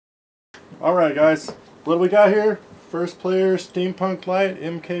Alright guys, what do we got here? First player Steampunk Lite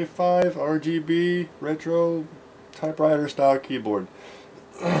MK5 RGB retro typewriter style keyboard.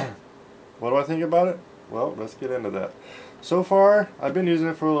 What do I think about it? Well, let's get into that. So far, I've been using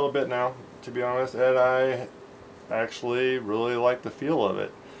it for a little bit now, to be honest, and I actually really like the feel of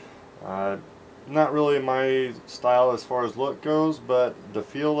it. Not really my style as far as look goes, but the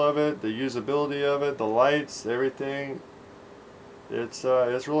feel of it, the usability of it, the lights, everything, it's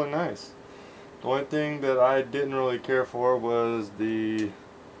really nice. The only thing that I didn't really care for was the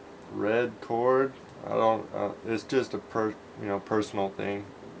red cord. It's just a personal thing.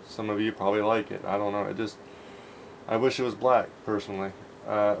 Some of you probably like it. I don't know. I wish it was black personally.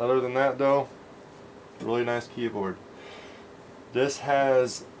 Other than that though, really nice keyboard. This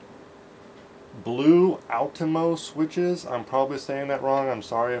has blue Ultimo switches. I'm probably saying that wrong. I'm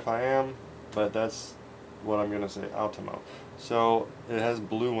sorry if I am, but that's what I'm gonna say, Ultimo. So it has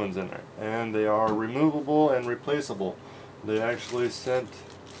blue ones in there, and they are removable and replaceable. They actually sent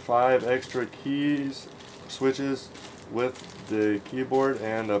 5 extra switches with the keyboard,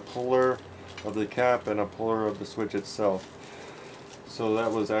 and a puller of the cap and a puller of the switch itself. So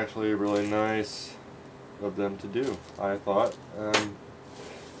that was actually really nice of them to do, I thought.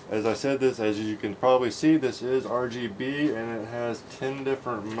 As I said, as you can probably see, this is RGB, and it has 10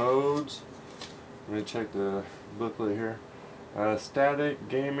 different modes. Let me check the booklet here. Static,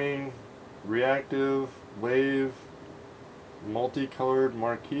 gaming, reactive, wave, multicolored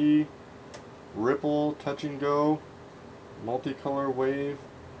marquee, ripple, touch and go, multicolor wave,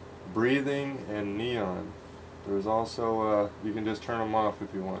 breathing, and neon. There's also, you can just turn them off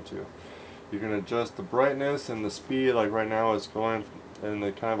if you want to. You can adjust the brightness and the speed. Like right now it's going in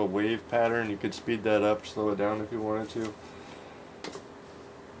the kind of a wave pattern. You could speed that up, slow it down if you wanted to.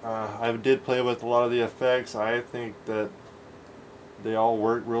 I did play with a lot of the effects. I think that they all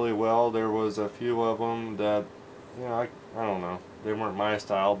work really well. There was a few of them that, I don't know, they weren't my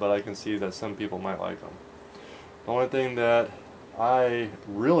style, but I can see that some people might like them. The only thing that I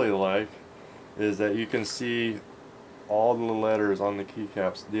really like is that you can see all the letters on the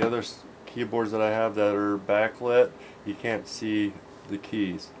keycaps. The other keyboards that I have that are backlit, you can't see the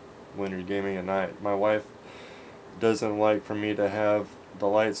keys when you're gaming at night. My wife doesn't like for me to have the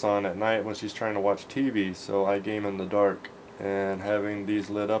lights on at night when she's trying to watch TV, so I game in the dark. And having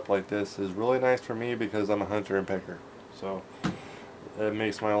these lit up like this is really nice for me because I'm a hunter and pecker. So it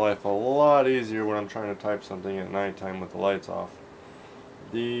makes my life a lot easier when I'm trying to type something at nighttime with the lights off.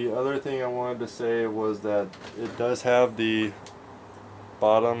 The other thing I wanted to say was that it does have the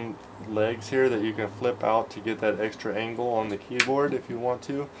bottom legs here that you can flip out to get that extra angle on the keyboard if you want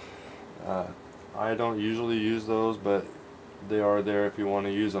to. I don't usually use those, but they are there if you want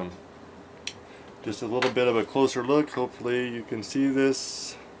to use them. Just a little bit of a closer look. Hopefully you can see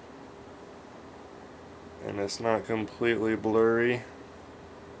this and it's not completely blurry,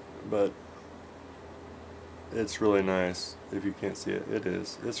 but it's really nice. If you can't see it,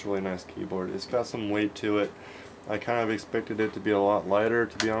 it's a really nice keyboard. It's got some weight to it. I kind of expected it to be a lot lighter,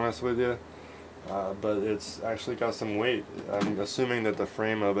 to be honest with you, but it's actually got some weight. I'm assuming that the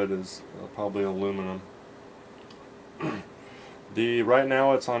frame of it is probably aluminum. Right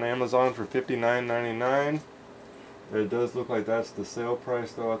now it's on Amazon for $59.99. It does look like that's the sale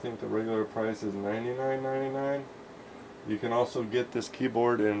price though. I think the regular price is $99.99. You can also get this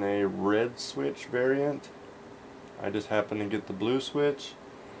keyboard in a red switch variant. I just happened to get the blue switch.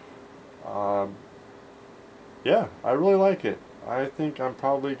 Yeah, I really like it. I think I'm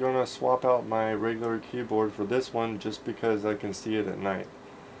probably going to swap out my regular keyboard for this one just because I can see it at night.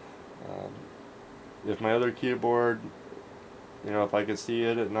 If my other keyboard, if I could see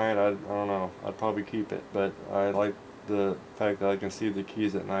it at night, I don't know, I'd probably keep it, but I like the fact that I can see the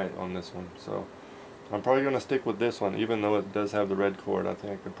keys at night on this one, so I'm probably going to stick with this one, even though it does have the red cord. I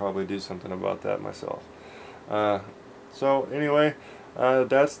think I could probably do something about that myself. So anyway,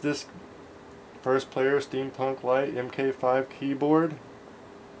 that's this first player Steampunk Lite MK5 keyboard.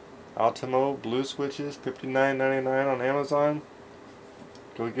 Ultimo blue switches, $59.99 on Amazon.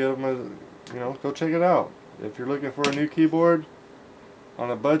 Go get them go check it out. If you're looking for a new keyboard on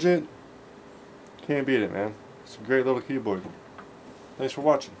a budget, can't beat it, man. It's a great little keyboard. Thanks for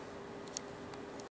watching.